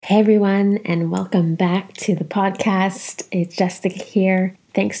Hey everyone, and welcome back to the podcast. It's Jessica here.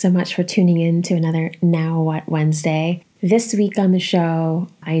 Thanks so much for tuning in to another Now What Wednesday. This week on the show,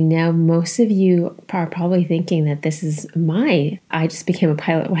 I know most of you are probably thinking that this is my I just became a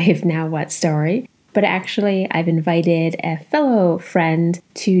pilot wife now what story. But actually, I've invited a fellow friend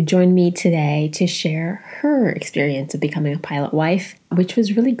to join me today to share her experience of becoming a pilot wife, which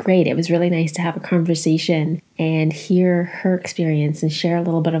was really great. It was really nice to have a conversation and hear her experience and share a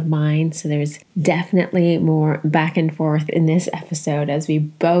little bit of mine. So there's definitely more back and forth in this episode as we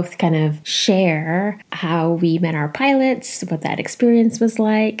both kind of share how we met our pilots, what that experience was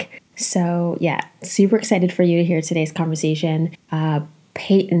like. So yeah, super excited for you to hear today's conversation.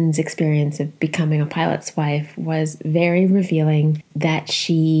 Peyton's experience of becoming a pilot's wife was very revealing, that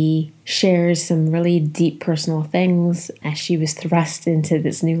she shares some really deep personal things as she was thrust into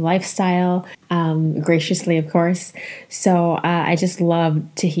this new lifestyle, graciously, of course. So I just love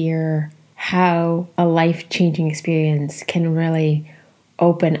to hear how a life-changing experience can really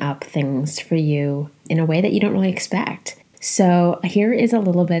open up things for you in a way that you don't really expect. So here is a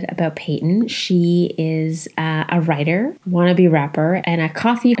little bit about Peyton. She is a writer, wannabe rapper, and a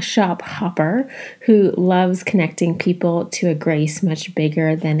coffee shop hopper who loves connecting people to a grace much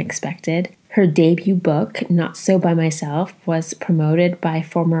bigger than expected. Her debut book, Not So By Myself, was promoted by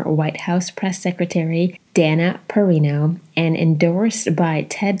former White House press secretary Dana Perino and endorsed by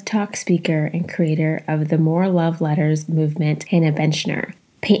TED Talk speaker and creator of the More Love Letters movement, Hannah Benchner.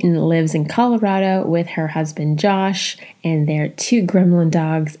 Peyton lives in Colorado with her husband Josh and their two gremlin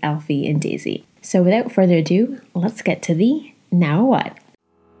dogs, Alfie and Daisy. So without further ado, let's get to the Now What?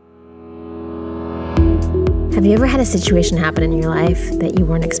 Have you ever had a situation happen in your life that you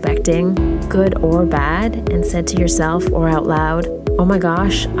weren't expecting, good or bad, and said to yourself or out loud, "Oh my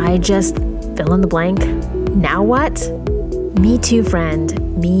gosh, I just fill in the blank. Now what?" Me too,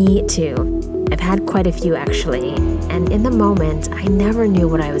 friend. Me too. I've had quite a few actually, and in the moment, I never knew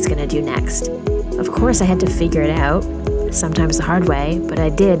what I was going to do next. Of course, I had to figure it out, sometimes the hard way, but I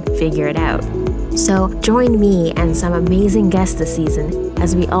did figure it out. So join me and some amazing guests this season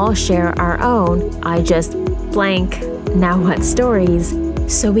as we all share our own I just blank now what stories,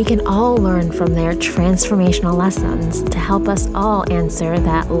 so we can all learn from their transformational lessons to help us all answer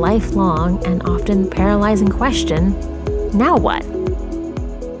that lifelong and often paralyzing question, now what?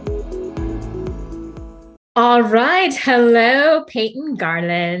 All right. Hello, Peyton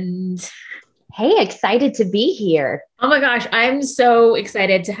Garland. Hey, excited to be here. Oh my gosh, I'm so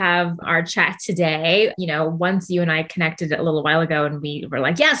excited to have our chat today. You know, once you and I connected a little while ago and we were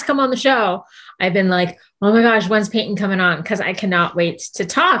like, yes, come on the show. I've been like, oh my gosh, when's Peyton coming on? Because I cannot wait to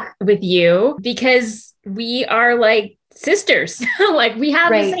talk with you because we are like sisters. Like we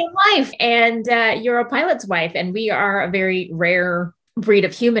have the same life, and you're a pilot's wife, and we are a very rare breed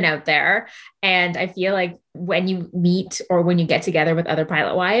of human out there. And I feel like when you meet or when you get together with other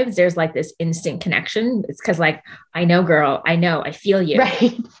pilot wives, there's like this instant connection. It's because like, I know, girl, I know, I feel you.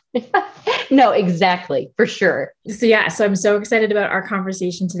 Right. No, exactly. For sure. So yeah, so I'm so excited about our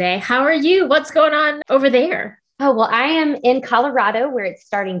conversation today. How are you? What's going on over there? Oh, well, I am in Colorado where it's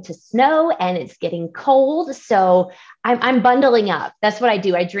starting to snow and it's getting cold. So I'm bundling up. That's what I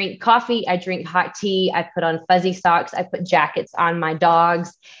do. I drink coffee. I drink hot tea. I put on fuzzy socks. I put jackets on my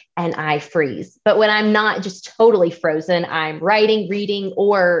dogs and I freeze. But when I'm not just totally frozen, I'm writing, reading,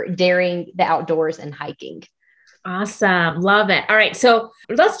 or daring the outdoors and hiking. Awesome. Love it. All right. So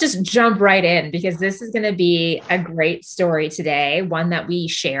let's just jump right in because this is going to be a great story today, one that we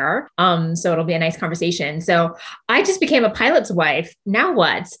share. So it'll be a nice conversation. So I just became a pilot's wife. Now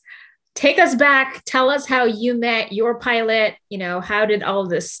what? Take us back. Tell us how you met your pilot. You know, how did all of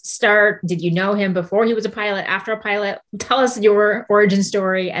this start? Did you know him before he was a pilot, after a pilot? Tell us your origin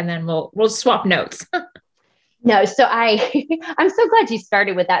story, and then we'll swap notes. No, so I'm so glad you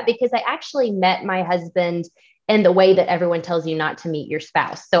started with that because I actually met my husband in the way that everyone tells you not to meet your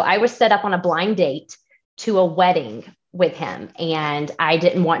spouse. So I was set up on a blind date to a wedding with him, and I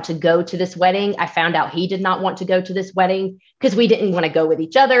didn't want to go to this wedding. I found out he did not want to go to this wedding because we didn't want to go with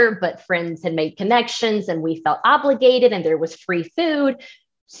each other, but friends had made connections and we felt obligated and there was free food.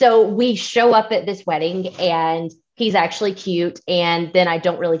 So we show up at this wedding and he's actually cute. And then I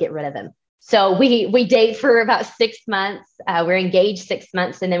don't really get rid of him. So we date for about 6 months. We're engaged 6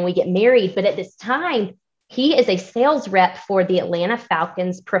 months and then we get married. But at this time, he is a sales rep for the Atlanta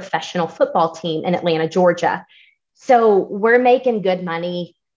Falcons professional football team in Atlanta, Georgia. So we're making good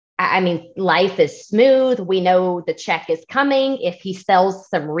money. I mean, life is smooth. We know the check is coming. If he sells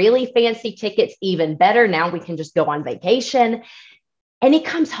some really fancy tickets, even better. Now we can just go on vacation. And he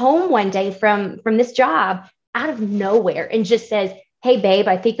comes home one day from this job out of nowhere and just says, hey, babe,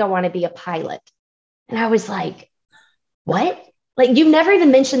 I think I want to be a pilot. And I was like, what? Like, you've never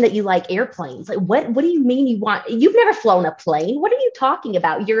even mentioned that you like airplanes. Like, what do you mean you've never flown a plane? What are you talking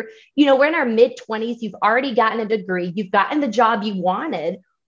about? We're in our mid-20s. You've already gotten a degree. You've gotten the job you wanted.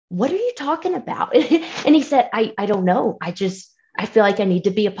 What are you talking about? And he said, I don't know. I feel like I need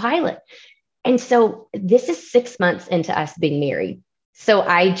to be a pilot. And so this is 6 months into us being married. So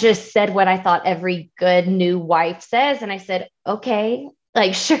I just said what I thought every good new wife says. And I said, okay,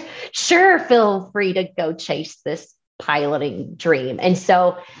 like, sure, feel free to go chase this piloting dream. And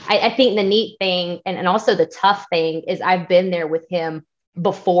so I think the neat thing and also the tough thing is I've been there with him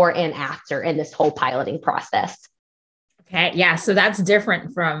before and after in this whole piloting process. Okay. Yeah. So that's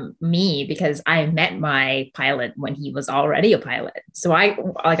different from me because I met my pilot when he was already a pilot. So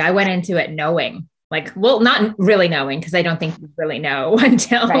I went into it knowing, like, well, not really knowing, because I don't think you really know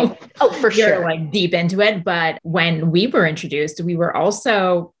until right. Oh, for you're sure. like deep into it. But when we were introduced, we were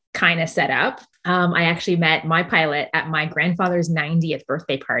also kind of set up. I actually met my pilot at my grandfather's 90th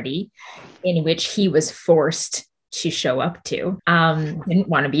birthday party, in which he was forced to show up to. Didn't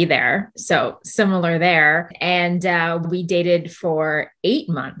want to be there. So similar there. And we dated for 8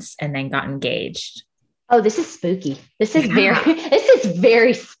 months and then got engaged. Oh, this is spooky. This is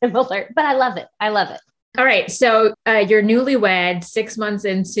very similar, but I love it. I love it. All right. So you're newlywed, 6 months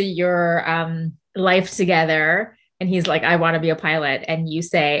into your life together. And he's like, I want to be a pilot. And you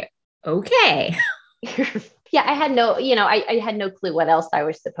say, okay. Yeah, I had I had no clue what else I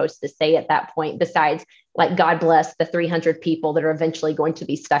was supposed to say at that point, besides like, God bless the 300 people that are eventually going to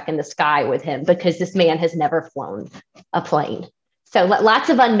be stuck in the sky with him, because this man has never flown a plane. So lots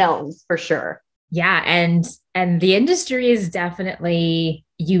of unknowns for sure. Yeah. And the industry is definitely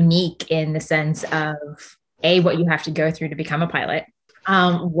unique in the sense of what you have to go through to become a pilot,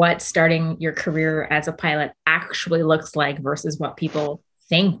 what starting your career as a pilot actually looks like versus what people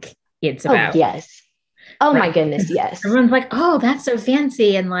think it's about. Oh, yes. Oh, right? My goodness. Yes. Everyone's like, oh, that's so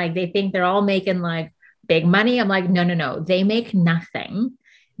fancy. And like, they think they're all making like big money. I'm like, no. They make nothing.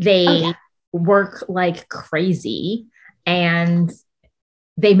 They work like crazy and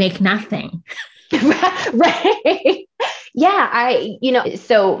they make nothing. Right. Yeah.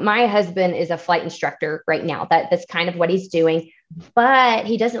 So my husband is a flight instructor right now. That's kind of what he's doing, but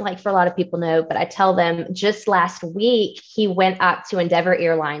he doesn't like for a lot of people know, but I tell them just last week, he went up to Endeavor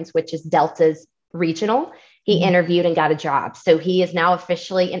Airlines, which is Delta's regional. He interviewed and got a job. So he is now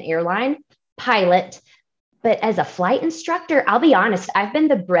officially an airline pilot. But as a flight instructor, I'll be honest, I've been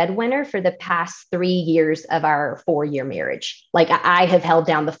the breadwinner for the past 3 years of our 4-year marriage. Like, I have held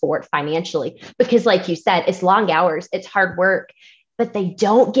down the fort financially because, like you said, it's long hours, it's hard work, but they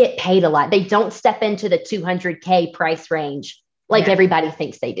don't get paid a lot. They don't step into the 200K price range like everybody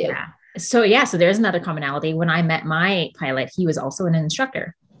thinks they do. Yeah. So there's another commonality. When I met my pilot, he was also an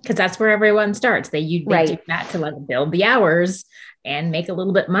instructor, because that's where everyone starts. They do that to like build the hours and make a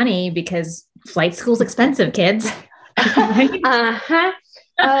little bit money, because flight school's expensive, kids. Uh-huh.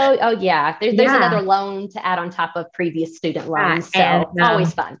 Oh yeah. There's another loan to add on top of previous student loans. So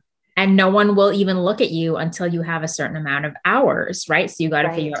always fun. And no one will even look at you until you have a certain amount of hours, right? So you got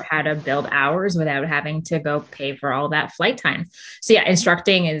to figure out how to build hours without having to go pay for all that flight time. So yeah,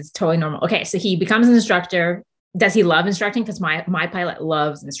 instructing is totally normal. Okay. So he becomes an instructor. Does he love instructing? Because my pilot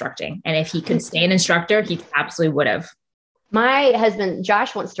loves instructing. And if he could stay an instructor, he absolutely would have. My husband,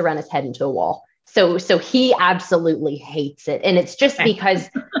 Josh, wants to run his head into a wall. So he absolutely hates it. And it's just because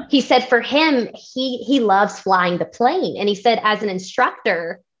he said for him, he loves flying the plane. And he said, as an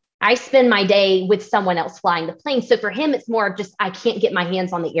instructor, I spend my day with someone else flying the plane. So for him, it's more of just, I can't get my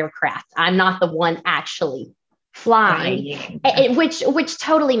hands on the aircraft. I'm not the one actually flying, which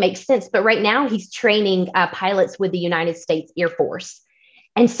totally makes sense. But right now he's training pilots with the United States Air Force.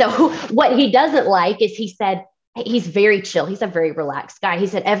 And so what he doesn't like is, he said, he's very chill. He's a very relaxed guy. He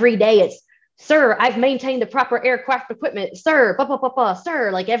said, every day it's, sir, I've maintained the proper aircraft equipment, sir, blah, blah, blah, blah,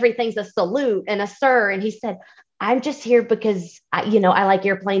 sir, like everything's a salute and a sir. And he said, I'm just here because I like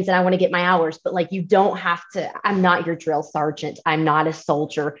airplanes and I want to get my hours, but like, you don't have to, I'm not your drill sergeant. I'm not a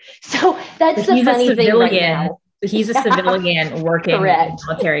soldier. So that's the funny thing right now. He's a civilian working in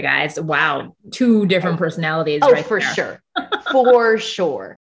military, guys. Wow. 2 different personalities. Oh, right, for there. Sure. For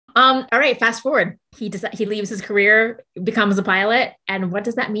sure. All right. Fast forward. He leaves his career, becomes a pilot. And what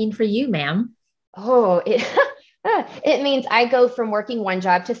does that mean for you, ma'am? Oh, it means I go from working 1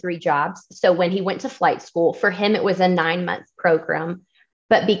 job to 3 jobs. So when he went to flight school, for him, it was a 9-month program.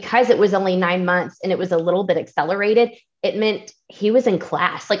 But because it was only 9 months and it was a little bit accelerated, it meant he was in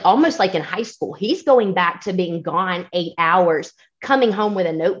class, like almost like in high school. He's going back to being gone 8 hours, coming home with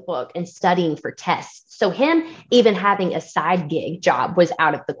a notebook and studying for tests. So him even having a side gig job was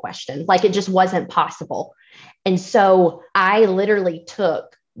out of the question. Like it just wasn't possible. And so I literally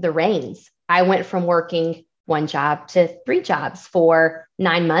took the reins. I went from working one job to 3 jobs for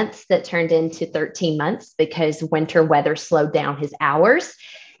 9 months that turned into 13 months because winter weather slowed down his hours.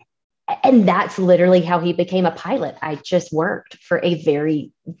 And that's literally how he became a pilot. I just worked for a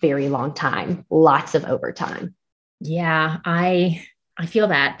very, very long time, lots of overtime. Yeah, I feel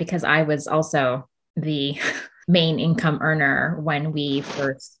that because I was also the main income earner when we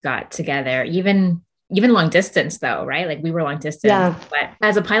first got together, even long distance though, right? Like we were long distance, yeah. But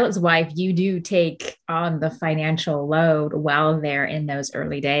as a pilot's wife, you do take on the financial load while they're in those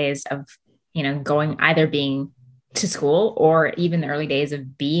early days of, going either being to school or even the early days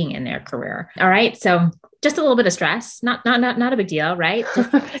of being in their career. All right. So just a little bit of stress, not a big deal, right?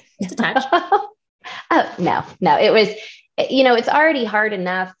 Just a touch. Oh, no, it was, it's already hard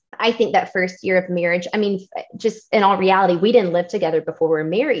enough. I think that first year of marriage, I mean, just in all reality, we didn't live together before we were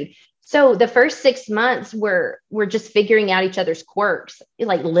married. So the first 6 months we're just figuring out each other's quirks,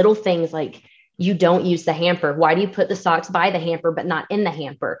 like little things like you don't use the hamper. Why do you put the socks by the hamper, but not in the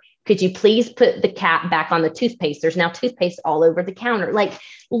hamper? Could you please put the cap back on the toothpaste? There's now toothpaste all over the counter. Like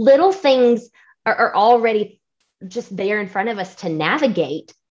little things are already just there in front of us to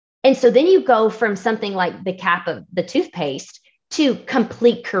navigate. And so then you go from something like the cap of the toothpaste to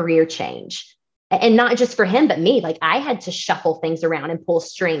complete career change. And not just for him, but me. Like I had to shuffle things around and pull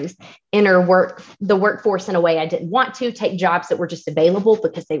strings, enter the workforce in a way I didn't want to, take jobs that were just available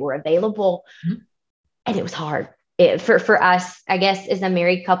because they were available. Mm-hmm. And it was hard. For us, I guess, as a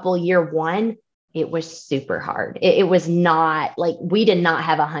married couple, year one, it was super hard. It was not like we did not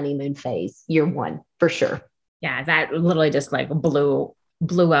have a honeymoon phase year one, for sure. Yeah, that literally just like blew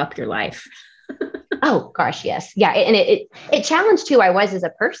up your life. Oh gosh, yes. Yeah. And it challenged who I was as a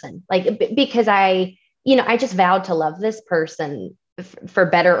person, like, because I just vowed to love this person for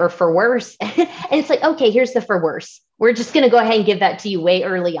better or for worse. And it's like, okay, here's the for worse. We're just going to go ahead and give that to you way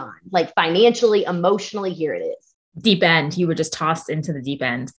early on, like financially, emotionally, here it is. Deep end. You were just tossed into the deep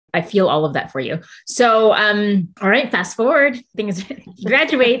end. I feel all of that for you. So, all right, fast forward. Things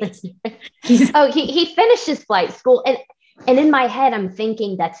graduate. He finished his flight school. And in my head, I'm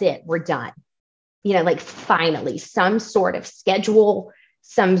thinking, that's it. We're done. Like finally some sort of schedule,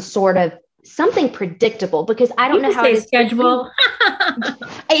 some sort of something predictable, because I don't know how it is schedule.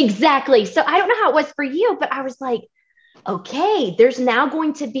 Exactly. So I don't know how it was for you, but I was like, okay, there's now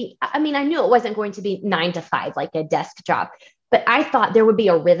going to be, I mean, I knew it wasn't going to be 9 to 5, like a desk job, but I thought there would be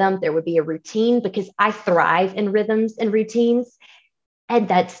a rhythm, there would be a routine, because I thrive in rhythms and routines. And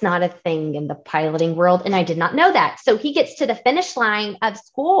that's not a thing in the piloting world. And I did not know that. So he gets to the finish line of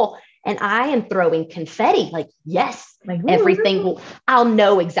school and I am throwing confetti, like, yes, like everything. I'll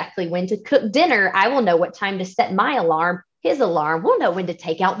know exactly when to cook dinner. I will know what time to set my alarm, his alarm. We'll know when to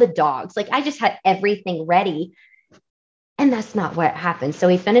take out the dogs. Like I just had everything ready. And that's not what happened. So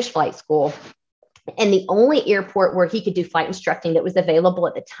he finished flight school. And the only airport where he could do flight instructing that was available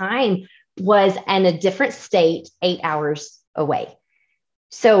at the time was in a different state, 8 hours away.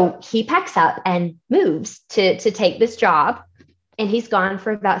 So he packs up and moves to take this job. And he's gone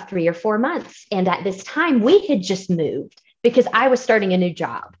for about 3 or 4 months. And at this time, we had just moved because I was starting a new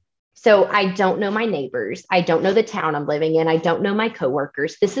job. So I don't know my neighbors. I don't know the town I'm living in. I don't know my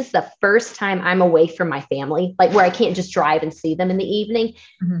coworkers. This is the first time I'm away from my family, like where I can't just drive and see them in the evening.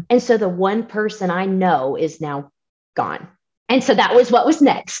 Mm-hmm. And so the one person I know is now gone. And so that was what was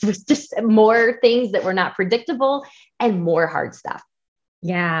next, was just more things that were not predictable and more hard stuff.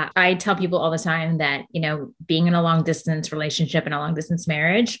 Yeah. I tell people all the time that, being in a long distance relationship and a long distance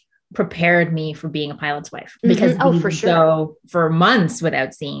marriage prepared me for being a pilot's wife, because we for sure. go for months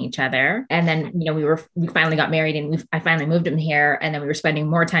without seeing each other. And then, we finally got married and I finally moved him here, and then we were spending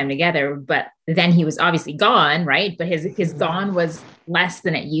more time together, but then he was obviously gone. Right. But his gone was less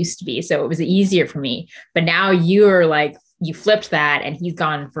than it used to be. So it was easier for me, but now you're like, you flipped that and he's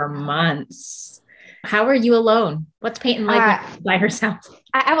gone for months. How are you alone? What's Peyton like by herself?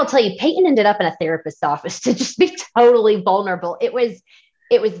 I will tell you, Peyton ended up in a therapist's office to just be totally vulnerable. It was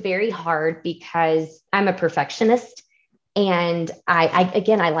very hard because I'm a perfectionist, and I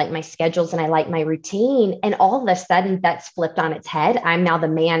like my schedules and I like my routine. And all of a sudden that's flipped on its head. I'm now the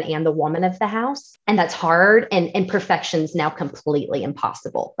man and the woman of the house. And that's hard. And perfection's now completely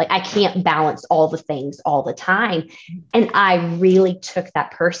impossible. Like I can't balance all the things all the time. And I really took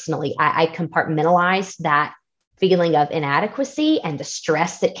that personally. I compartmentalized that feeling of inadequacy and the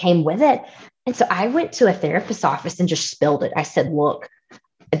stress that came with it. And so I went to a therapist's office and just spilled it. I said, look,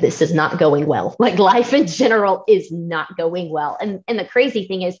 this is not going well. Like life in general is not going well. And the crazy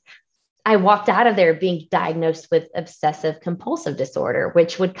thing is I walked out of there being diagnosed with obsessive compulsive disorder,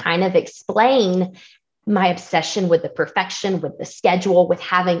 which would kind of explain my obsession with the perfection, with the schedule, with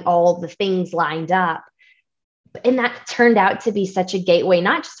having all the things lined up. And that turned out to be such a gateway,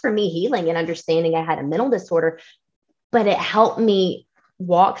 not just for me healing and understanding I had a mental disorder, but it helped me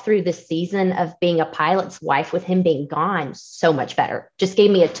walk through the season of being a pilot's wife with him being gone so much better. Just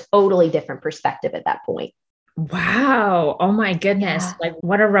gave me a totally different perspective at that point. Wow. Oh my goodness. Yeah. Like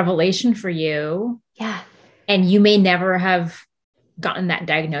what a revelation for you. Yeah. And you may never have gotten that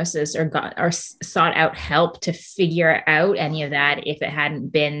diagnosis or sought out help to figure out any of that if it hadn't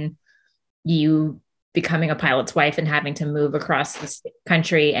been you becoming a pilot's wife and having to move across this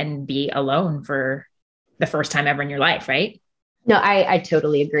country and be alone for the first time ever in your life, right? No, I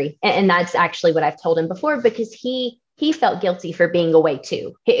totally agree. And that's actually what I've told him before, because he felt guilty for being away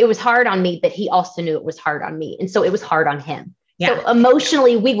too. It was hard on me, but he also knew it was hard on me. And so it was hard on him. Yeah. So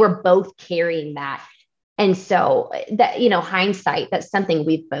emotionally, we were both carrying that. And so that, hindsight, that's something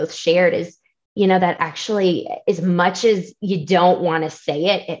we've both shared is, that actually as much as you don't want to say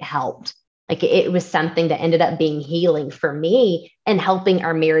it, it helped. Like it was something that ended up being healing for me and helping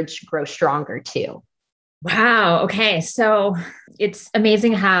our marriage grow stronger too. Wow. Okay. So it's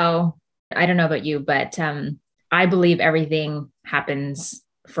amazing how, I don't know about you, but I believe everything happens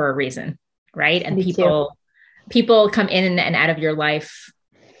for a reason, right? And people come in and out of your life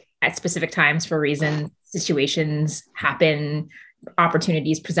at specific times for a reason. Situations happen,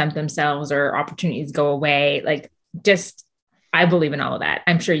 opportunities present themselves or opportunities go away. Like just, I believe in all of that.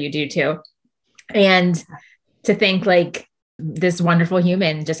 I'm sure you do too. And to think like this wonderful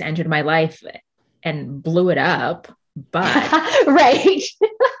human just entered my life and blew it up, but right.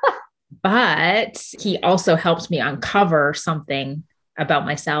 But he also helped me uncover something about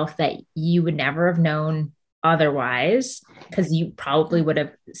myself that you would never have known otherwise, because you probably would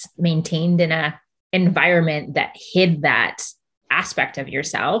have maintained in a environment that hid that aspect of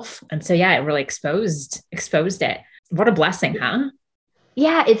yourself. And so, yeah, it really exposed it. What a blessing, huh?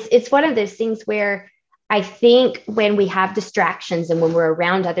 Yeah, it's one of those things where I think when we have distractions and when we're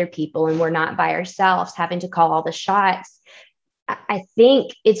around other people and we're not by ourselves having to call all the shots, I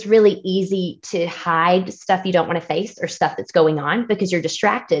think it's really easy to hide stuff you don't want to face or stuff that's going on because you're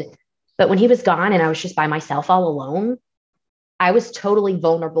distracted. But when he was gone and I was just by myself all alone, I was totally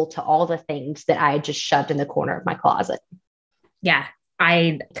vulnerable to all the things that I had just shoved in the corner of my closet. Yeah,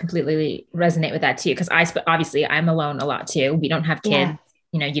 I completely resonate with that too. Because obviously I'm alone a lot too. We don't have kids.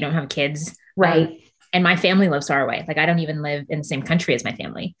 Yeah. You don't have kids. Right. And my family lives far away. Like I don't even live in the same country as my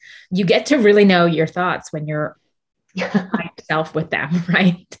family. You get to really know your thoughts when you're by yourself with them,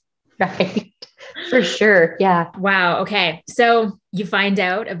 right? Right. For sure. Yeah. Wow. Okay. So you find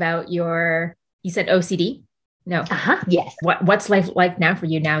out about you said OCD? No. Yes. What's life like now for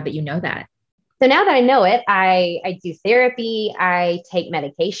you now that you know that? So now that I know it, I do therapy, I take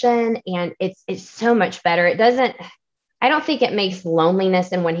medication, and it's so much better. I don't think it makes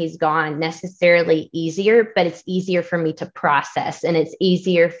loneliness and when he's gone necessarily easier, but it's easier for me to process, and it's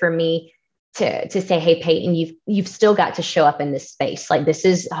easier for me to say, hey, Peyton, you've still got to show up in this space. Like this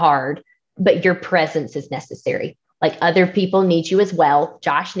is hard, but your presence is necessary. Like other people need you as well.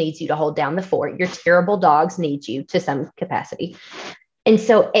 Josh needs you to hold down the fort. Your terrible dogs need you to some capacity. And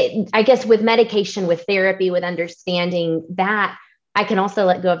so I guess with medication, with therapy, with understanding that, I can also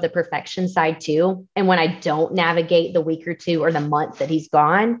let go of the perfection side too. And when I don't navigate the week or two or the month that he's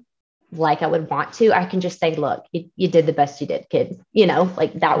gone, like I would want to, I can just say, look, you did the best you did, kid.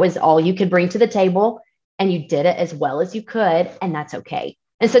 Like that was all you could bring to the table and you did it as well as you could. And that's okay.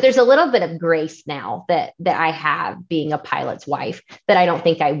 And so there's a little bit of grace now that I have being a pilot's wife that I don't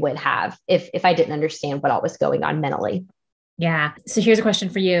think I would have if I didn't understand what all was going on mentally. Yeah. So here's a question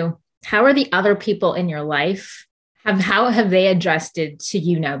for you. How are the other people in your life? How have they adjusted to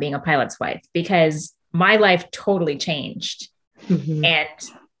you now being a pilot's wife? Because my life totally changed. Mm-hmm. And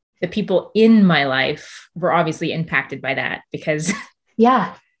the people in my life were obviously impacted by that because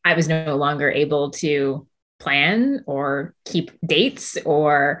I was no longer able to plan or keep dates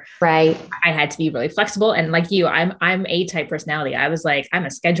or I had to be really flexible. And like you, I'm A type personality. I was like, I'm a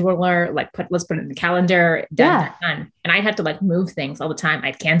scheduler, like let's put it in the calendar, done. And I had to like move things all the time.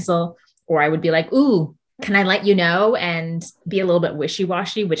 I'd cancel, or I would be like, ooh, can I let you know? And be a little bit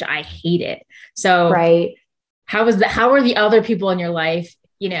wishy-washy, which I hated. So how are the other people in your life,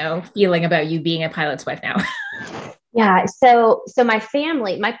 feeling about you being a pilot's wife now? Yeah. So my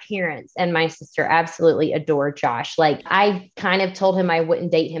family, my parents and my sister absolutely adore Josh. Like I kind of told him I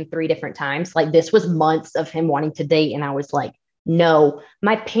wouldn't date him 3 different times. Like this was months of him wanting to date. And I was like, no,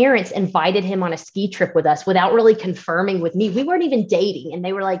 my parents invited him on a ski trip with us without really confirming with me. We weren't even dating. And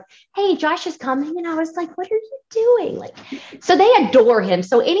they were like, hey, Josh is coming. And I was like, what are you doing? Like, so they adore him.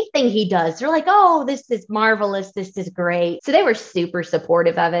 So anything he does, they're like, oh, this is marvelous. This is great. So they were super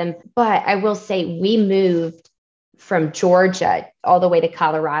supportive of him. But I will say we moved from Georgia all the way to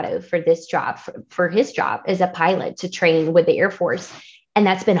Colorado for this job, for his job as a pilot to train with the Air Force. And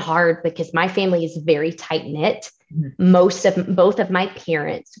that's been hard because my family is very tight knit. Both of my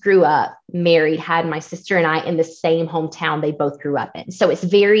parents grew up married, had my sister and I in the same hometown they both grew up in. So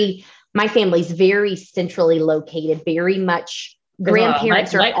my family's very centrally located, very much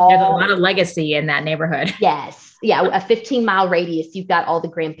grandparents there's a lot of legacy in that neighborhood. Yes. Yeah. A 15-mile radius. You've got all the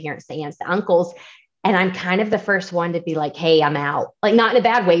grandparents, the aunts, the uncles. And I'm kind of the first one to be like, hey, I'm out. Like not in a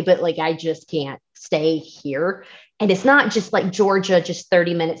bad way, but like, I just can't stay here. And it's not just like Georgia, just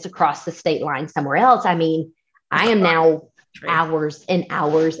 30 minutes across the state line somewhere else. I mean, I am now hours and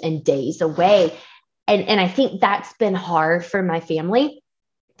hours and days away. And I think that's been hard for my family,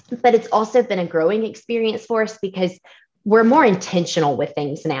 but it's also been a growing experience for us because we're more intentional with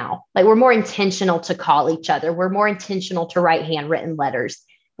things now. Like we're more intentional to call each other. We're more intentional to write handwritten letters.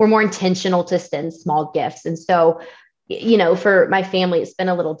 We're more intentional to send small gifts. And so, for my family, it's been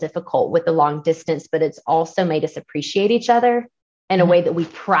a little difficult with the long distance, but it's also made us appreciate each other in a way that we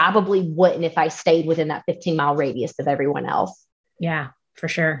probably wouldn't if I stayed within that 15-mile radius of everyone else. Yeah, for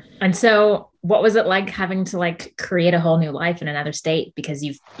sure. And so what was it like having to like create a whole new life in another state because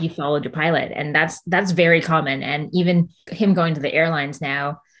you followed your pilot? And that's very common. And even him going to the airlines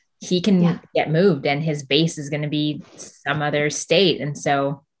now, he can get moved and his base is going to be some other state. And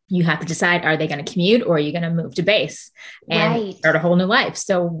so you have to decide, are they going to commute or are you going to move to base and start a whole new life?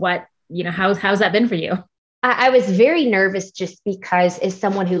 So what, how's that been for you? I was very nervous just because as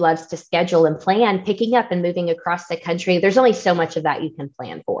someone who loves to schedule and plan, picking up and moving across the country, there's only so much of that you can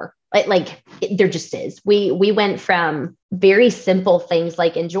plan for. There just is. We went from very simple things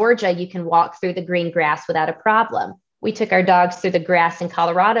like in Georgia, you can walk through the green grass without a problem. We took our dogs through the grass in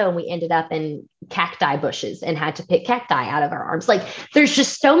Colorado and we ended up in cacti bushes and had to pick cacti out of our arms. Like there's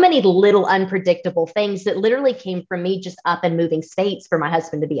just so many little unpredictable things that literally came from me just up and moving states for my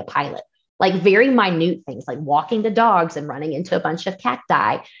husband to be a pilot. Like very minute things like walking the dogs and running into a bunch of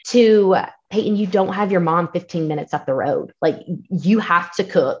cacti to Peyton, you don't have your mom 15 minutes up the road. Like you have to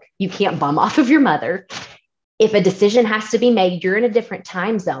cook. You can't bum off of your mother. If a decision has to be made, you're in a different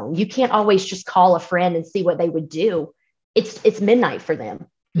time zone. You can't always just call a friend and see what they would do. It's midnight for them.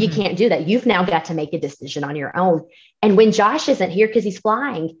 You can't do that. You've now got to make a decision on your own. And when Josh isn't here because he's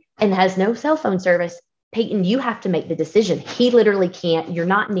flying and has no cell phone service, Peyton, you have to make the decision. He literally can't. You're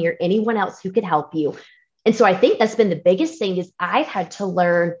not near anyone else who could help you. And so I think that's been the biggest thing is I've had to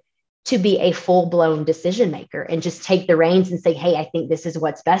learn to be a full-blown decision maker and just take the reins and say, hey, I think this is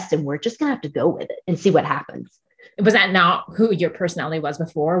what's best. And we're just going to have to go with it and see what happens. Was that not who your personality was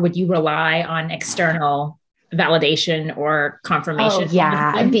before? Would you rely on external validation or confirmation? Oh,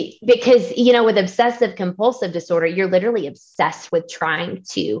 yeah. Because, with obsessive compulsive disorder, you're literally obsessed with trying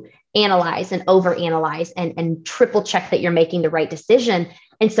to analyze and overanalyze and triple check that you're making the right decision.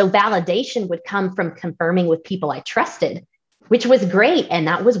 And so validation would come from confirming with people I trusted, which was great. And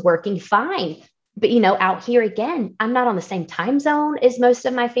that was working fine. But, out here again, I'm not on the same time zone as most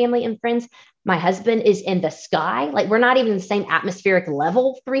of my family and friends. My husband is in the sky. Like we're not even the same atmospheric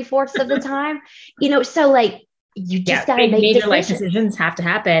level 3/4 of the time, so like you just got to make major life decisions have to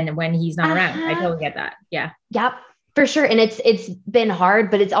happen when he's not around. I totally get that. Yeah. Yep. For sure. And it's been hard,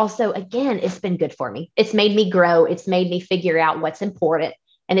 but it's also, again, it's been good for me. It's made me grow. It's made me figure out what's important.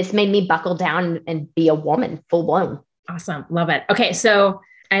 And it's made me buckle down and be a woman full blown. Awesome. Love it. Okay. So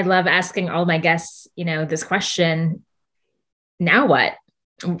I love asking all my guests, this question. Now what?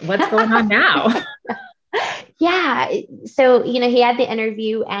 What's going on now? Yeah. So, he had the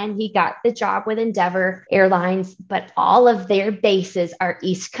interview and he got the job with Endeavor Airlines, but all of their bases are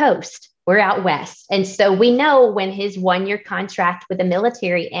East Coast. We're out West. And so we know when his 1-year contract with the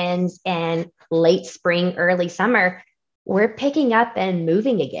military ends in late spring, early summer, we're picking up and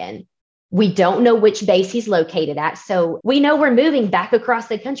moving again. We don't know which base he's located at. So we know we're moving back across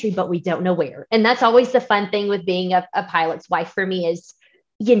the country, but we don't know where. And that's always the fun thing with being a pilot's wife for me is,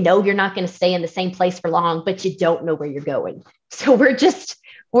 you're not going to stay in the same place for long, but you don't know where you're going. So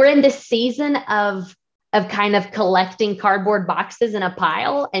we're in this season of of kind of collecting cardboard boxes in a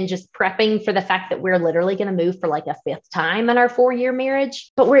pile and just prepping for the fact that we're literally going to move for like a fifth time in our 4-year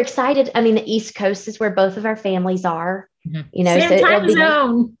marriage. But we're excited. I mean, the East Coast is where both of our families are, you know, same so time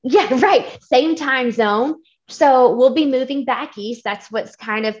zone. Yeah, right. Same time zone. So we'll be moving back east. That's what's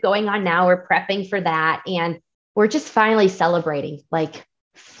kind of going on now. We're prepping for that. And we're just finally celebrating. Like,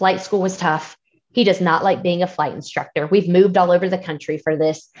 flight school was tough. He does not like being a flight instructor. We've moved all over the country for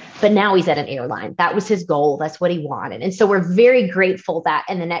this, but now he's at an airline. That was his goal. That's what he wanted. And so we're very grateful that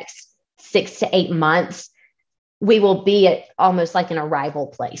in the next 6 to 8 months, we will be at almost like an arrival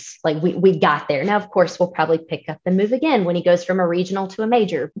place. Like we got there. Now, of course, we'll probably pick up and move again when he goes from a regional to a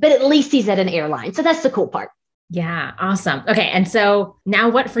major, but at least he's at an airline. So that's the cool part. Yeah. Awesome. Okay. And so now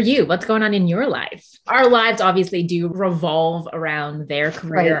what for you? What's going on in your life? Our lives obviously do revolve around their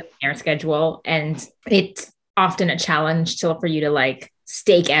career, Right. their schedule. And it's often a challenge for you to like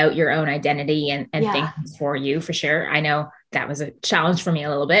stake out your own identity and Yeah. things for you, for sure. I know that was a challenge for me a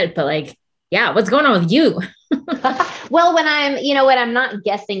little bit, but like, yeah, what's going on with you? Well, when I'm not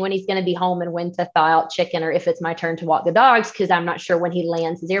guessing when he's going to be home and when to thaw out chicken or if it's my turn to walk the dogs, because I'm not sure when he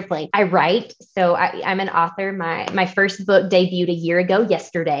lands his airplane. I write. So I'm an author. My first book debuted a year ago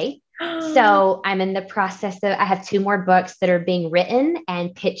yesterday. So I'm in the process of, I have 2 more books that are being written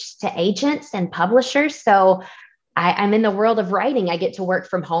and pitched to agents and publishers. So I'm in the world of writing. I get to work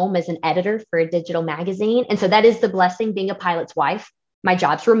from home as an editor for a digital magazine. And so that is the blessing being a pilot's wife. My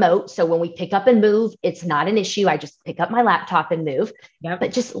job's remote. So when we pick up and move, it's not an issue. I just pick up my laptop and move. Yep.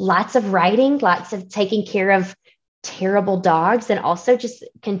 But just lots of writing, lots of taking care of terrible dogs, and also just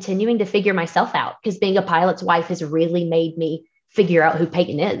continuing to figure myself out, because being a pilot's wife has really made me figure out who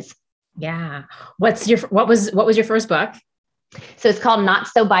Peyton is. Yeah. What was your first book? So it's called Not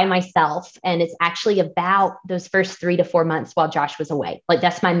So By Myself. And it's actually about those first 3 to 4 months while Josh was away. Like,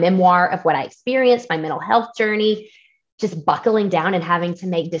 that's my memoir of what I experienced, my mental health journey, just buckling down and having to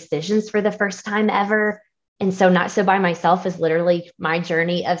make decisions for the first time ever. And so Not So By Myself is literally my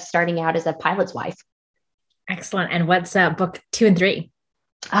journey of starting out as a pilot's wife. Excellent. And what's book 2 and 3?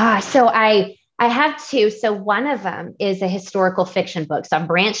 So I have 2. So one of them is a historical fiction book. So I'm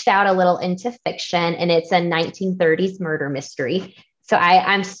branched out a little into fiction, and it's a 1930s murder mystery. So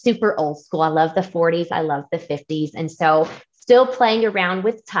I'm super old school. I love the 40s. I love the 50s. And so still playing around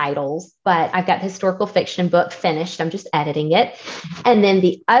with titles, but I've got the historical fiction book finished. I'm just editing it. And then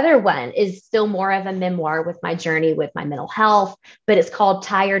the other one is still more of a memoir with my journey with my mental health, but it's called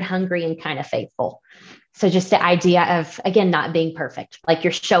Tired, Hungry, and Kind of Faithful. So just the idea of, again, not being perfect. Like,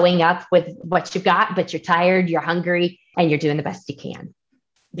 you're showing up with what you've got, but you're tired, you're hungry, and you're doing the best you can.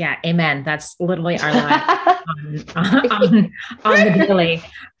 Yeah. Amen. That's literally our life on the daily.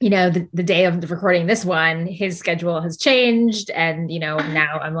 You know, the day of recording this one, his schedule has changed. And,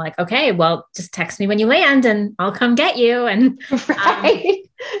 now I'm like, okay, well, just text me when you land and I'll come get you. And, Right.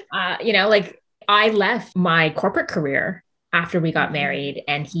 like, I left my corporate career after we got married,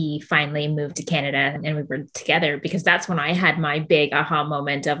 and he finally moved to Canada and we were together, because that's when I had my big aha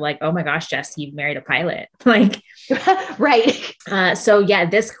moment of like, oh my gosh, Jess, you've married a pilot. Like, Right. So yeah,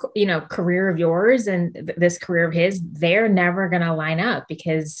 this, career of yours and this career of his, they're never going to line up,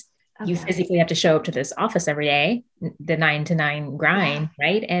 because you physically have to show up to this office every day, the 9 to 9 grind. Yeah.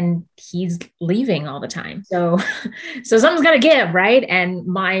 Right. And he's leaving all the time. So something's got to give. Right. And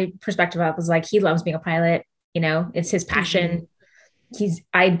my perspective was like, he loves being a pilot. It's his passion. Mm-hmm.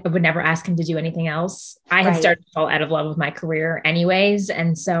 I would never ask him to do anything else. I had started to fall out of love with my career anyways.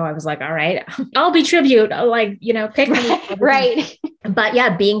 And so I was like, all right, I'll be tribute. I'll pick me. Right. But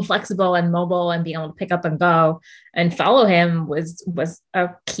yeah, being flexible and mobile and being able to pick up and go and follow him was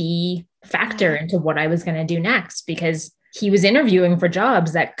a key factor into what I was going to do next, because he was interviewing for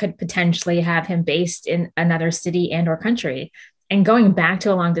jobs that could potentially have him based in another city and or country. And going back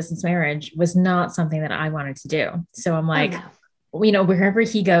to a long distance marriage was not something that I wanted to do. So I'm like, wherever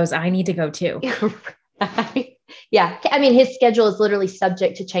he goes, I need to go too. Yeah. I mean, his schedule is literally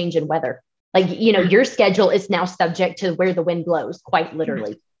subject to change in weather. Like, your schedule is now subject to where the wind blows, quite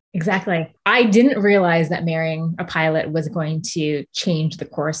literally. Exactly. I didn't realize that marrying a pilot was going to change the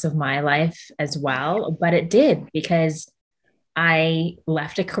course of my life as well, but it did, because I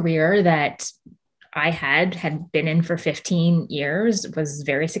left a career that I had been in for 15 years, was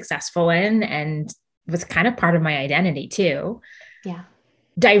very successful in, and was kind of part of my identity too. Yeah.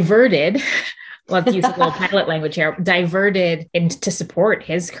 Diverted, let's use a little pilot language here, diverted to support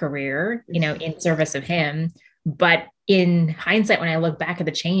his career, in service of him. But in hindsight, when I look back at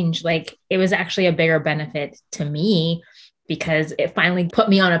the change, like, it was actually a bigger benefit to me, because it finally put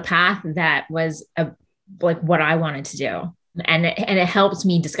me on a path that was like what I wanted to do. And it helped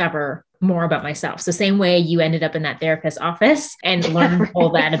me discover more about myself. So same way you ended up in that therapist's office and learned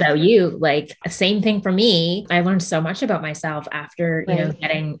all that about you, like same thing for me. I learned so much about myself after,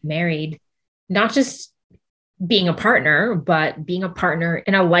 getting married, not just being a partner, but being a partner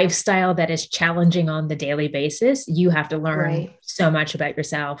in a lifestyle that is challenging on the daily basis. You have to learn so much about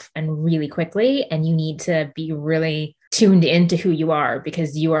yourself and really quickly. And you need to be really tuned into who you are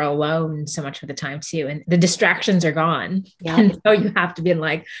because you are alone so much of the time too. And the distractions are gone. Yeah. And so you have to be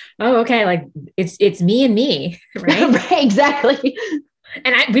like, oh, okay. Like it's me and me. Right. Right, exactly.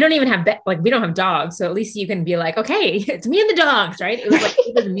 And we don't even have, we don't have dogs. So at least you can be like, okay, it's me and the dogs, right? It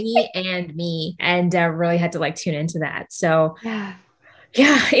was me and me, and really had to like tune into that. So yeah,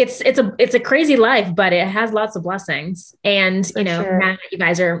 it's a crazy life, but it has lots of blessings. And, now that you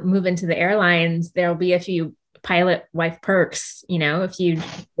guys are moving to the airlines, there'll be a few pilot wife perks, if you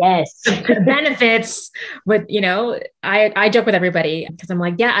benefits with, I joke with everybody because I'm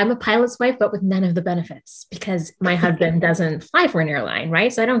like, yeah, I'm a pilot's wife, but with none of the benefits because my husband doesn't fly for an airline.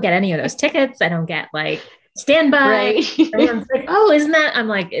 Right. So I don't get any of those tickets. I don't get like standby. Right. Everyone's like, oh, isn't that? I'm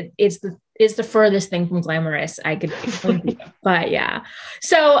like, it's the furthest thing from glamorous I could explain to you. But yeah.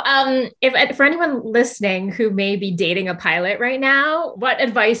 So if for anyone listening who may be dating a pilot right now, what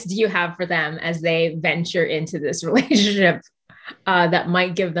advice do you have for them as they venture into this relationship that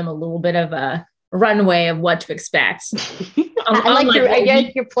might give them a little bit of a runway of what to expect? I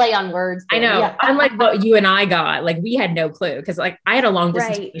like your play on words. I know. Yeah. Unlike what you and I got, like we had no clue because like I had a long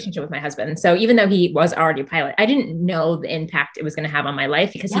distance relationship with my husband. So even though he was already a pilot, I didn't know the impact it was going to have on my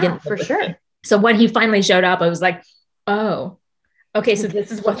life because he didn't. For sure. Me. So when he finally showed up, I was like, oh, okay. So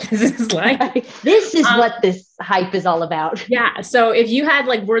this is what this is like. This is what this hype is all about. Yeah. So if you had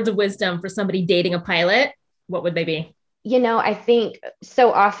like words of wisdom for somebody dating a pilot, what would they be? I think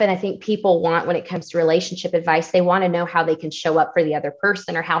so often, people want, when it comes to relationship advice, they want to know how they can show up for the other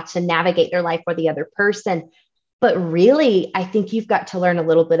person or how to navigate their life for the other person. But really, I think you've got to learn a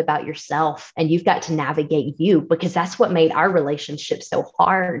little bit about yourself and you've got to navigate you, because that's what made our relationship so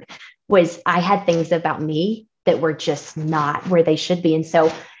hard. Was I had things about me that were just not where they should be. And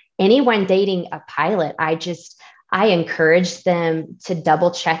so anyone dating a pilot, I encourage them to double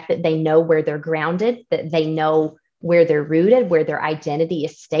check that they know where they're grounded, that they know where they're rooted, where their identity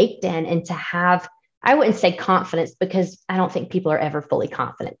is staked in, and to have, I wouldn't say confidence, because I don't think people are ever fully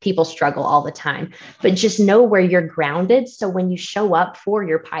confident. People struggle all the time, but just know where you're grounded. So when you show up for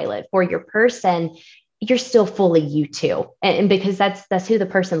your pilot, for your person, you're still fully you too. And because that's who the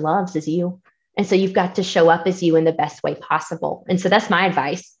person loves, is you. And so you've got to show up as you in the best way possible. And so that's my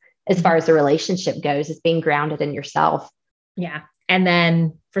advice as far as the relationship goes, is being grounded in yourself. Yeah. And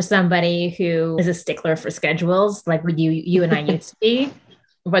then for somebody who is a stickler for schedules, like you and I used to be,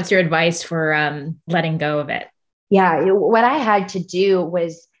 what's your advice for letting go of it? Yeah. What I had to do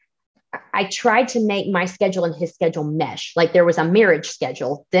was I tried to make my schedule and his schedule mesh. Like there was a marriage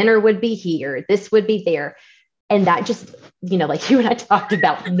schedule. Dinner would be here. This would be there. And that just, like you and I talked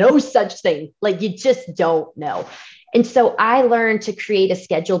about, no such thing. Like you just don't know. And so I learned to create a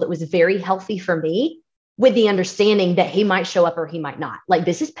schedule that was very healthy for me, with the understanding that he might show up or he might not. Like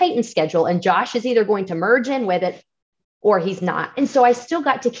this is Peyton's schedule and Josh is either going to merge in with it or he's not. And so I still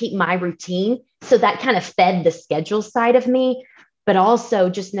got to keep my routine. So that kind of fed the schedule side of me, but also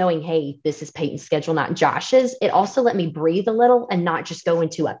just knowing, hey, this is Peyton's schedule, not Josh's. It also let me breathe a little and not just go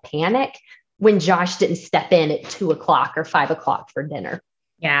into a panic when Josh didn't step in at 2:00 or 5:00 for dinner.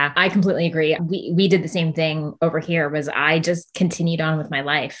 Yeah, I completely agree. We did the same thing over here. Was I just continued on with my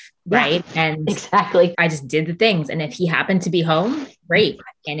life, right? Yeah, and exactly. I just did the things. And if he happened to be home, great.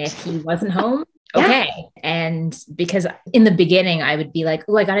 And if he wasn't home, okay. Yeah. And because in the beginning, I would be like,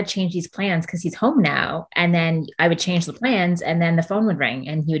 oh, I got to change these plans because he's home now. And then I would change the plans and then the phone would ring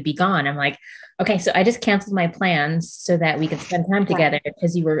and he would be gone. I'm like, okay, so I just canceled my plans so that we could spend time together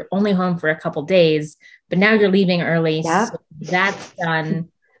because you were only home for a couple days, but now you're leaving early. Yeah. So that's done.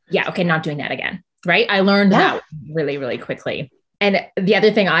 Yeah. Okay. Not doing that again. Right. I learned that really, really quickly. And the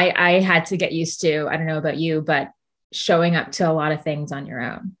other thing I had to get used to, I don't know about you, but showing up to a lot of things on your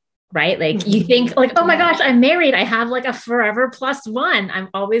own. Right? Like you think like, oh my gosh, I'm married. I have like a forever +1. I'm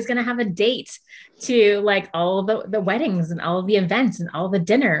always going to have a date to like all the weddings and all of the events and all the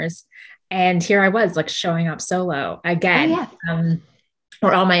dinners. And here I was like showing up solo again,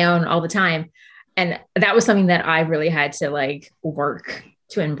 or on my own all the time. And that was something that I really had to like work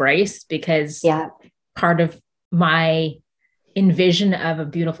to embrace, because part of my envision of a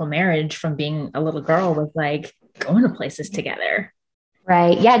beautiful marriage from being a little girl was like going to places together.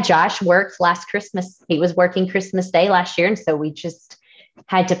 Right. Yeah. Josh worked last Christmas. He was working Christmas Day last year. And so we just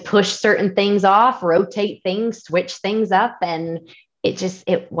had to push certain things off, rotate things, switch things up. And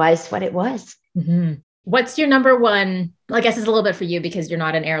it was what it was. Mm-hmm. What's your number one? Well, I guess it's a little bit for you because you're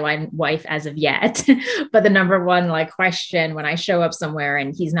not an airline wife as of yet, but the number one like question when I show up somewhere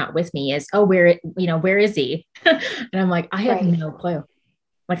and he's not with me is, oh, where is he? And I'm like, I have no clue.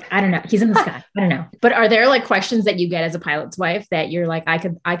 Like, I don't know. He's in the sky. I don't know. But are there like questions that you get as a pilot's wife that you're like, I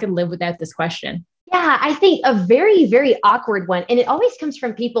could live without this question? Yeah, I think a very, very awkward one. And it always comes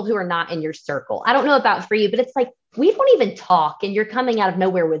from people who are not in your circle. I don't know about for you, but it's like, we won't even talk and you're coming out of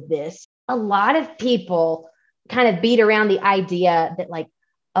nowhere with this. A lot of people kind of beat around the idea that like,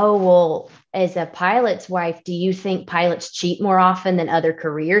 oh, well, as a pilot's wife, do you think pilots cheat more often than other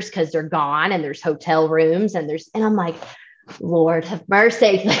careers because they're gone and there's hotel rooms and I'm like, Lord have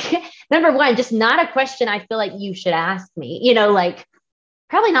mercy. Like, number one, just not a question I feel like you should ask me, like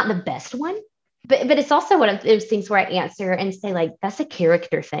probably not the best one, but it's also one of those things where I answer and say like, that's a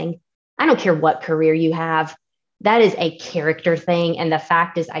character thing. I don't care what career you have. That is a character thing. And the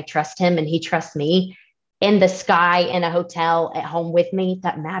fact is I trust him and he trusts me in the sky, in a hotel, at home with me.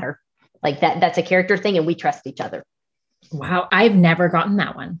 Doesn't matter. Like that's a character thing. And we trust each other. Wow. I've never gotten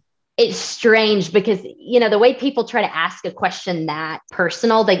that one. It's strange because, the way people try to ask a question that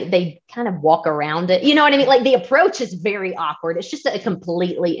personal, they kind of walk around it. You know what I mean? Like the approach is very awkward. It's just a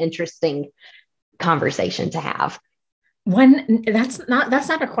completely interesting conversation to have. That's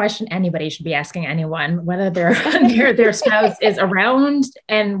not a question anybody should be asking anyone, whether their spouse is around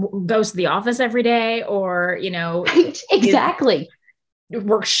and goes to the office every day or, Right, exactly.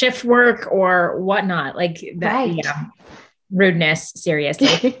 Work shift work or whatnot. Like that, right. Rudeness,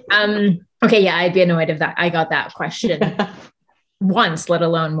 seriously. Okay. Yeah. I'd be annoyed if I got that question once, let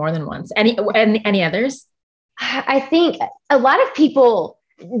alone more than once. Any others? I think a lot of people,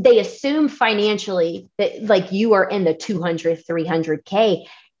 they assume financially that like you are in the 200, 300K.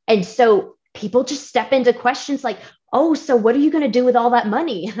 And so people just step into questions like, oh, so what are you going to do with all that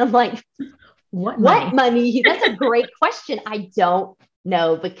money? And I'm like, what money? That's a great question. I don't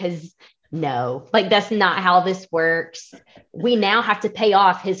know because no, like that's not how this works. We now have to pay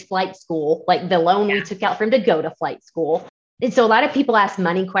off his flight school, like the loan we took out for him to go to flight school. And so a lot of people ask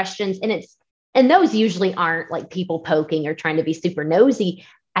money questions and those usually aren't like people poking or trying to be super nosy.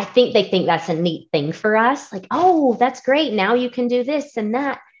 I think they think that's a neat thing for us. Like, oh, that's great. Now you can do this and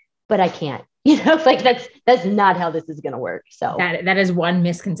that, but I can't, like that's not how this is going to work. So that is one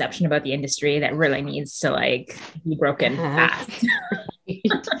misconception about the industry that really needs to like be broken fast.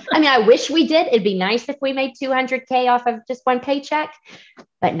 I mean, I wish we did. It'd be nice if we made 200K off of just one paycheck,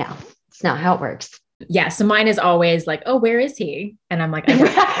 but no, it's not how it works. Yeah. So mine is always like, oh, where is he? And I'm like,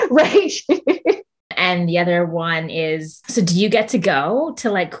 right. And the other one is, so do you get to go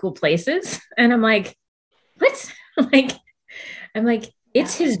to like cool places? And I'm like, what? I'm like,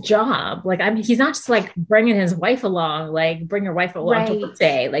 it's his job. Like, he's not just like bringing his wife along, like bring your wife along to work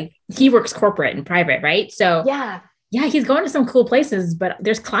day. Like he works corporate and private. Right. So yeah, he's going to some cool places, but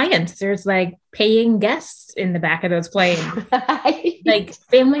there's clients, there's like paying guests in the back of those planes. Right. Like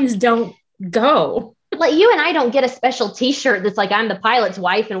families don't go. Like you and I don't get a special t-shirt that's like, I'm the pilot's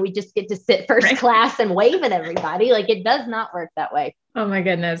wife and we just get to sit first class and wave at everybody. Like it does not work that way. Oh my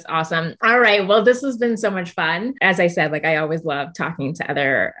goodness. Awesome. All right. Well, this has been so much fun. As I said, like I always love talking to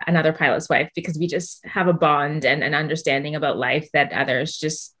another pilot's wife because we just have a bond and an understanding about life that others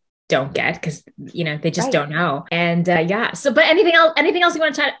just don't get because, they just don't know. And so, but anything else you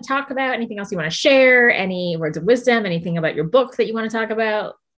want to talk about? Anything else you want to share? Any words of wisdom? Anything about your book that you want to talk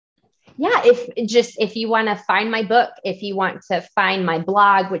about? Yeah, if you want to find my book, if you want to find my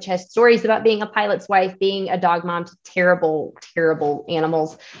blog, which has stories about being a pilot's wife, being a dog mom to terrible, terrible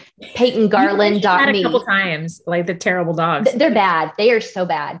animals, PeytonGarland.me. A couple times, like the terrible dogs. They're bad. They are so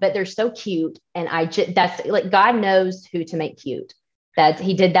bad, but they're so cute. And that's like, God knows who to make cute.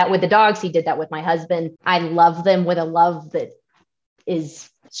 He did that with the dogs. He did that with my husband. I love them with a love that is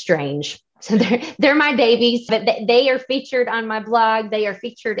strange. So they're my babies, but they are featured on my blog. They are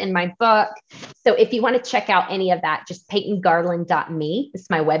featured in my book. So if you want to check out any of that, just PeytonGarland.me. It's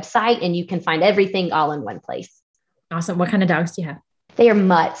my website and you can find everything all in one place. Awesome. What kind of dogs do you have? They are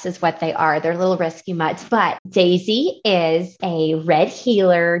mutts is what they are. They're little rescue mutts, but Daisy is a red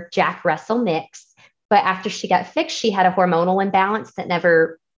heeler Jack Russell mix. But after she got fixed, she had a hormonal imbalance that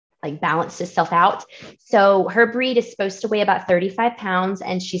never balanced itself out. So her breed is supposed to weigh about 35 pounds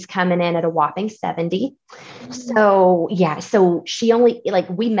and she's coming in at a whopping 70. So yeah, so she only,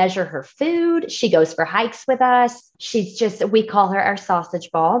 we measure her food. She goes for hikes with us. We call her our sausage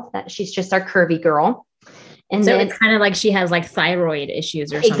ball. She's just our curvy girl. And so then it's kind of like she has like thyroid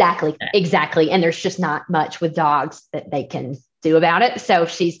issues or something. Exactly. And there's just not much with dogs that they can do about it. So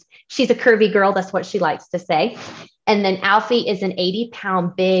she's a curvy girl. That's what she likes to say. And then Alfie is an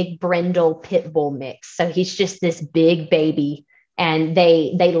 80-pound big brindle pit bull mix. So he's just this big baby, and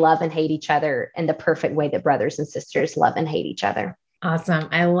they love and hate each other in the perfect way that brothers and sisters love and hate each other. Awesome.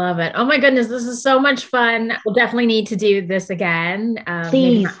 I love it. Oh my goodness. This is so much fun. We'll definitely need to do this again.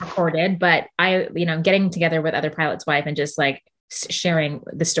 Maybe not recorded, but getting together with other pilots' wife and just like sharing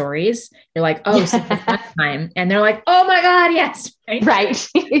the stories. You're like, oh, so fun time. And they're like, oh my God, yes. Right.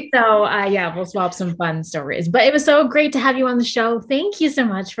 So we'll swap some fun stories, but it was so great to have you on the show. Thank you so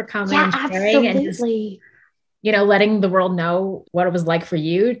much for coming and sharing and just, letting the world know what it was like for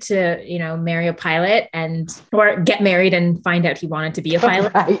you to, marry a pilot or get married and find out he wanted to be a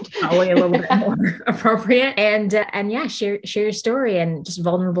pilot. Right. Probably a little bit more appropriate. And share your story and just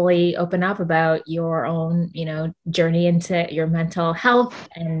vulnerably open up about your own, journey into your mental health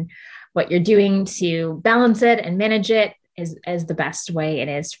and what you're doing to balance it and manage it as the best way it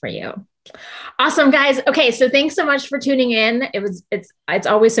is for you. Awesome, guys. Okay. So thanks so much for tuning in. It's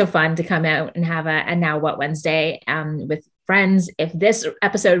always so fun to come out and have a Now What Wednesday with friends. If this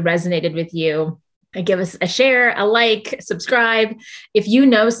episode resonated with you, give us a share, a like, subscribe. If you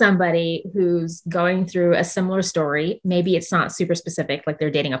know somebody who's going through a similar story, maybe it's not super specific, like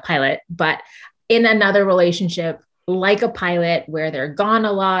they're dating a pilot, but in another relationship, like a pilot, where they're gone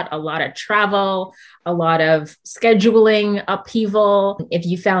a lot of travel, a lot of scheduling upheaval. If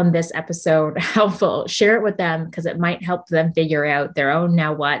you found this episode helpful, share it with them, because it might help them figure out their own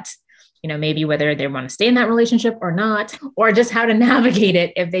now what, maybe whether they want to stay in that relationship or not, or just how to navigate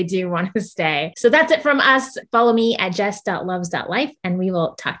it if they do want to stay. So that's it from us. Follow me at jess.loves.life, and we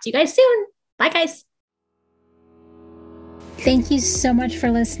will talk to you guys soon. Bye, guys. Thank you so much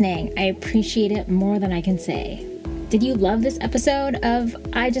for listening. I appreciate it more than I can say. Did you love this episode of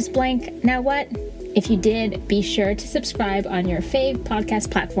I Just Blank Now What? If you did, be sure to subscribe on your fave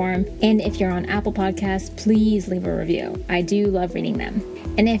podcast platform. And if you're on Apple Podcasts, please leave a review. I do love reading them.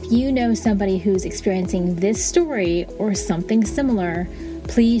 And if you know somebody who's experiencing this story or something similar,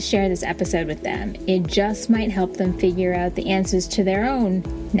 please share this episode with them. It just might help them figure out the answers to their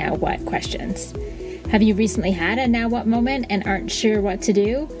own now what questions. Have you recently had a now what moment and aren't sure what to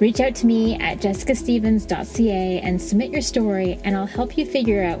do? Reach out to me at jessicastevens.ca and submit your story, and I'll help you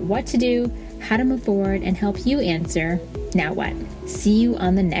figure out what to do, how to move forward, and help you answer now what. See you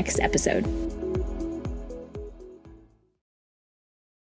on the next episode.